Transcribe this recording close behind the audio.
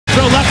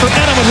for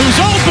Edelman, who's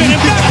open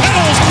and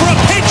backpedals for a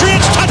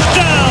Patriots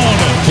touchdown.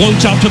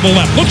 Floats out to the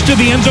left, looks to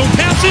the end zone,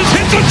 passes,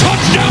 hits a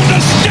touchdown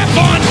to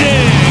Stephon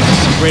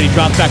Diggs. Brady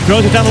drops back,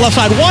 throws it down the left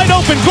side, wide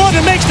open.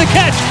 Gordon makes the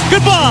catch.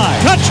 Goodbye.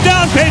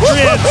 Touchdown,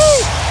 Patriots.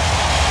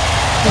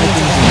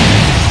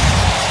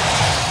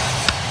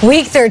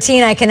 Week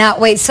 13, I cannot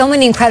wait. So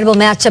many incredible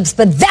matchups,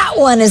 but that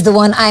one is the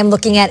one I'm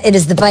looking at. It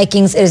is the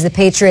Vikings. It is the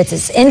Patriots.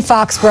 It's in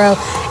Foxborough.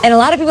 And a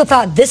lot of people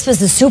thought this was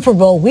the Super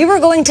Bowl we were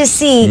going to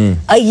see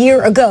a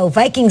year ago.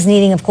 Vikings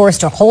needing, of course,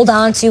 to hold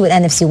on to an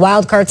NFC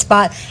wildcard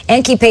spot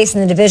and keep pace in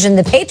the division.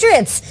 The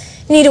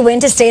Patriots need a win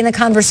to stay in the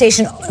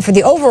conversation for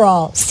the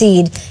overall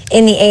seed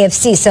in the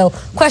AFC. So,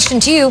 question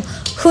to you,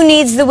 who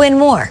needs the win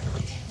more?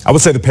 I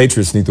would say the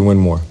Patriots need to win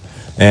more.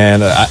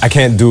 And I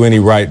can't do any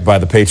right by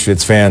the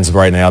Patriots fans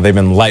right now. They've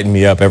been lighting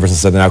me up ever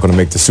since they're not going to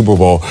make the Super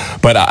Bowl.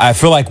 But I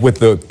feel like with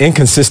the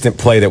inconsistent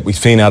play that we've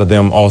seen out of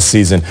them all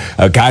season,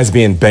 guys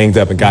being banged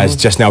up and guys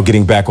just now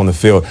getting back on the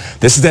field,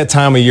 this is that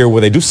time of year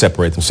where they do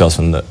separate themselves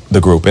from the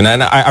group. And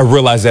I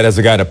realize that as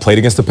a guy that played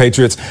against the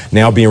Patriots,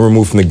 now being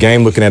removed from the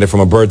game, looking at it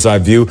from a bird's eye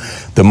view,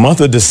 the month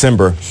of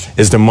December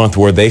is the month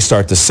where they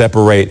start to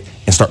separate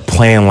and start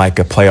playing like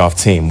a playoff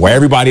team. Where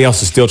everybody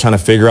else is still trying to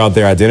figure out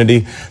their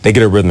identity, they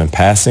get a rhythm in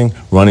passing,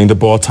 running the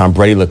ball. Tom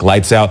Brady look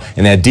lights out,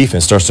 and that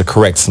defense starts to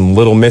correct some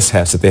little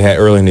mishaps that they had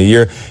early in the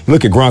year. You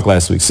look at Gronk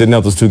last week, sitting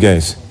out those 2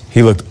 games.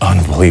 He looked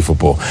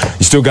unbelievable.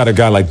 You still got a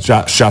guy like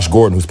Josh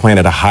Gordon who's playing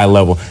at a high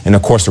level, and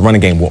of course the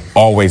running game will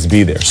always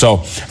be there. So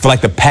I feel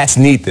like the Pats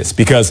need this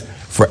because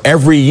for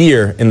every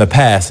year in the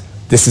past,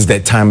 this is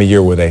that time of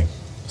year where they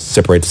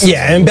separate.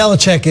 Yeah, and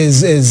Belichick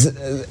is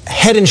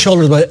head and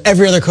shoulders above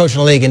every other coach in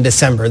the league in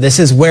December. This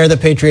is where the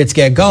Patriots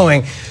get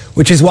going,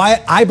 which is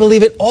why I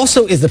believe it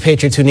also is the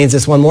Patriots who needs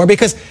this one more,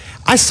 because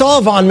I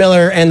saw Von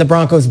Miller and the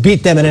Broncos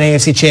beat them in an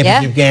AFC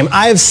Championship game.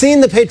 I have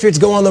seen the Patriots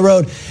go on the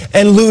road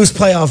and lose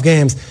playoff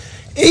games.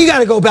 You got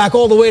to go back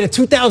all the way to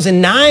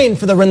 2009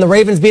 when the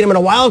Ravens beat them in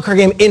a wild card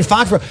game in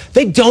Foxborough.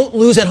 They don't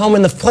lose at home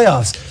in the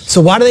playoffs.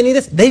 So why do they need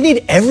this? They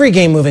need every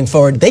game moving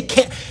forward. They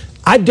can't.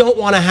 I don't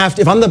want to have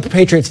to, if I'm the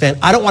Patriots fan,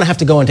 I don't want to have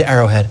to go into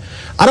Arrowhead.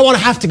 I don't want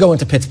to have to go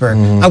into Pittsburgh.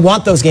 I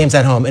want those games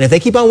at home. And if they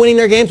keep on winning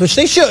their games, which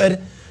they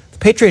should, the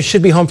Patriots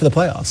should be home for the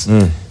playoffs.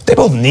 They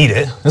both need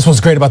it. That's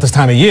what's great about this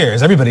time of year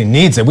is everybody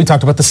needs it. We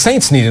talked about the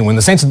Saints needing to win.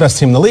 The Saints are the best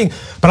team in the league.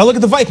 But I look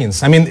at the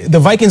Vikings. I mean, the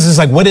Vikings is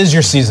like, what is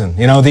your season?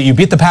 You know, that you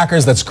beat the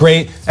Packers, that's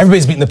great.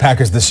 Everybody's beating the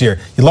Packers this year.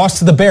 You lost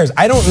to the Bears.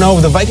 I don't know.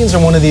 The Vikings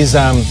are one of these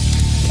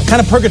kind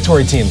of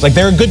purgatory teams. Like,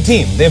 they're a good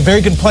team. They have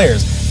very good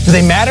players. Do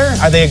they matter?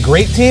 Are they a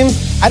great team?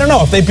 I don't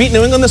know. If they beat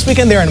New England this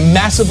weekend, they're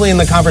massively in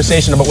the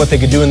conversation about what they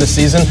could do in this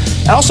season.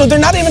 And also, they're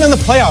not even in the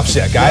playoffs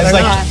yet, guys.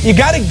 You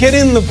got to get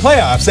in the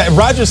playoffs.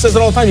 Rodgers says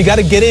it all the time. You got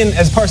to get in,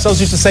 as Parcells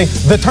used to say,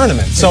 the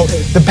tournament. So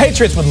the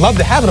Patriots would love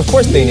to have it. Of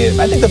course they need it.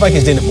 I think the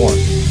Vikings need it more.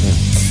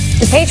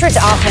 The Patriots'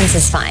 offense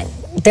is fine.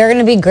 They're going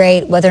to be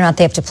great, whether or not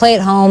they have to play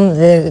at home,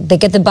 they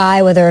get the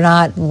bye, whether or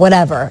not,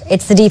 whatever.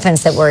 It's the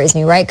defense that worries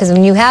me, right? Because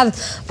when you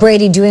have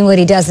Brady doing what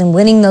he does and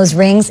winning those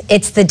rings,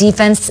 it's the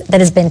defense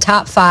that has been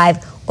top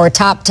 5 or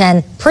top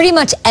 10 pretty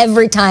much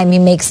every time he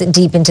makes it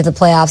deep into the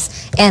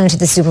playoffs and into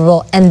the Super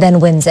Bowl and then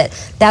wins it.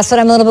 That's what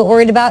I'm a little bit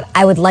worried about.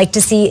 I would like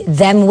to see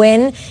them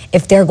win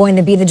if they're going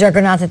to be the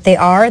juggernaut that they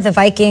are. The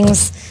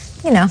Vikings,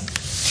 you know,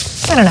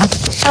 I don't know.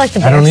 I like the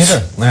Bears. I don't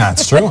either. Yeah,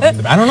 it's true.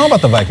 I don't know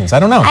about the Vikings. I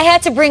don't know. I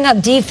had to bring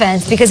up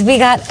defense because we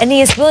got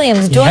Aeneas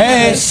Williams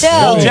joining the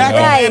show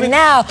right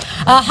now.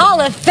 A Hall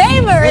of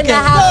Famer in the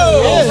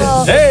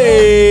house.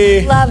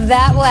 Hey! Love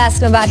that. We'll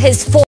ask him about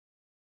his